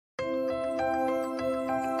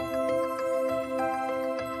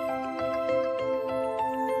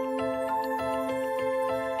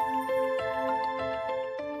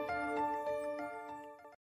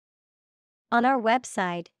On our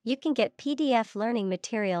website, you can get PDF learning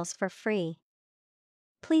materials for free.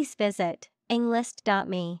 Please visit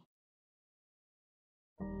englist.me.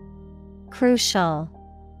 Crucial.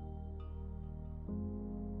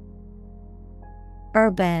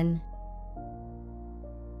 Urban.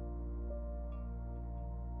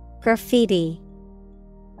 Graffiti.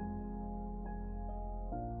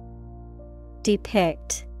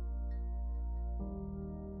 Depict.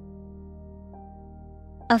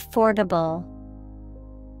 Affordable.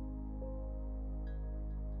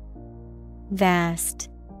 Vast.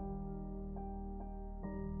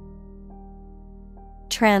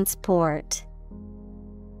 Transport.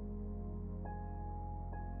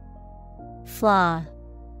 Flaw.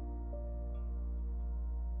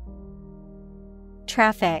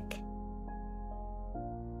 Traffic.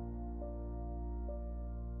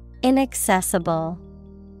 Inaccessible.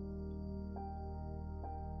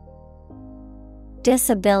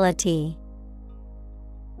 Disability.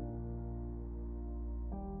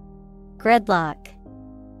 Gridlock.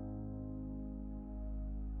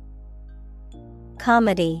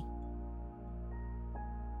 Comedy.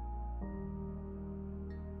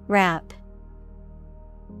 Rap.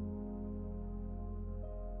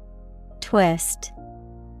 Twist.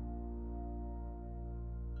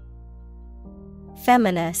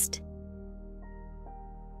 Feminist.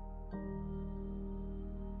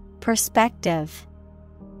 Perspective.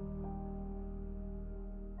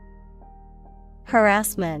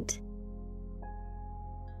 Harassment.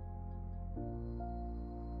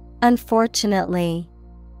 Unfortunately.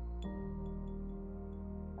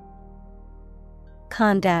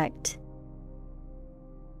 Conduct.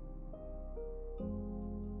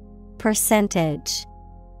 Percentage.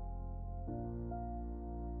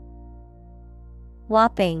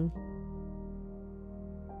 Whopping.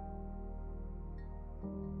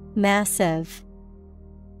 Massive.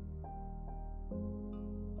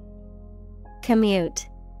 Commute.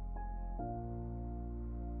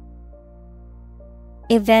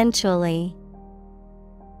 Eventually.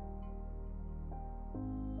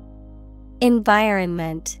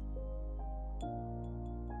 Environment.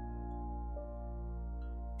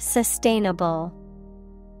 Sustainable.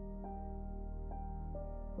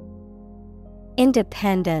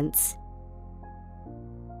 Independence.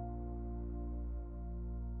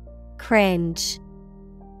 Cringe.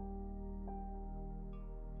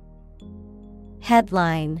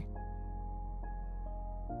 Headline.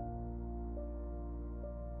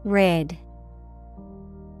 Rid.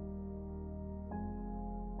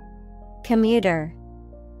 Commuter.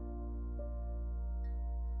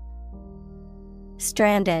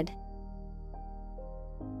 Stranded.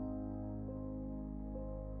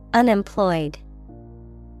 Unemployed.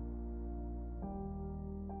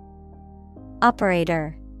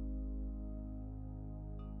 Operator.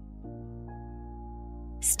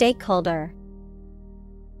 Stakeholder.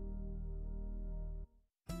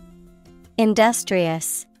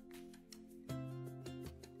 Industrious.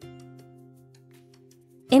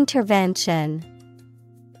 Intervention.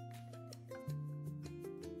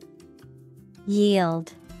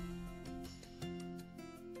 Yield.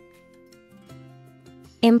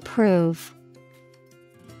 Improve.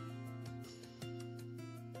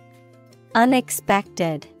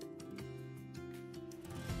 Unexpected.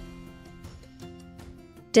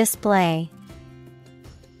 Display.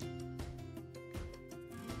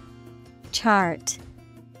 Chart.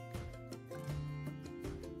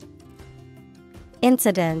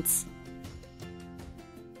 Incidents.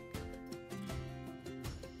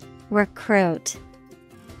 Recruit.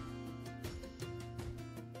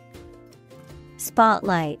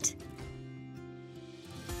 Spotlight.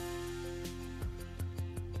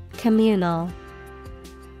 Communal.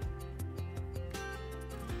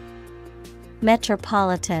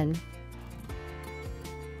 Metropolitan.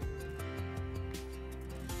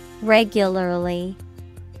 Regularly.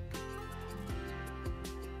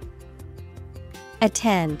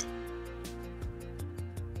 Attend.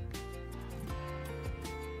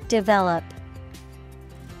 Develop.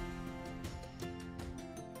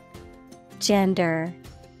 Gender.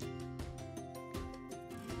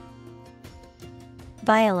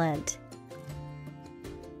 Violent.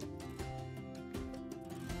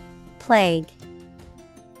 Plague.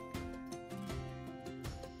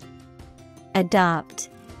 Adopt.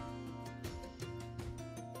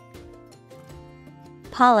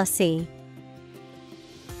 Policy.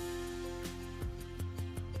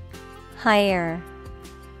 Hire.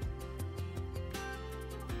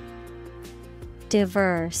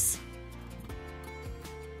 Diverse.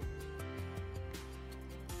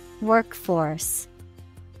 Workforce.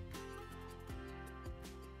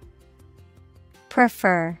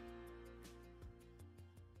 Prefer.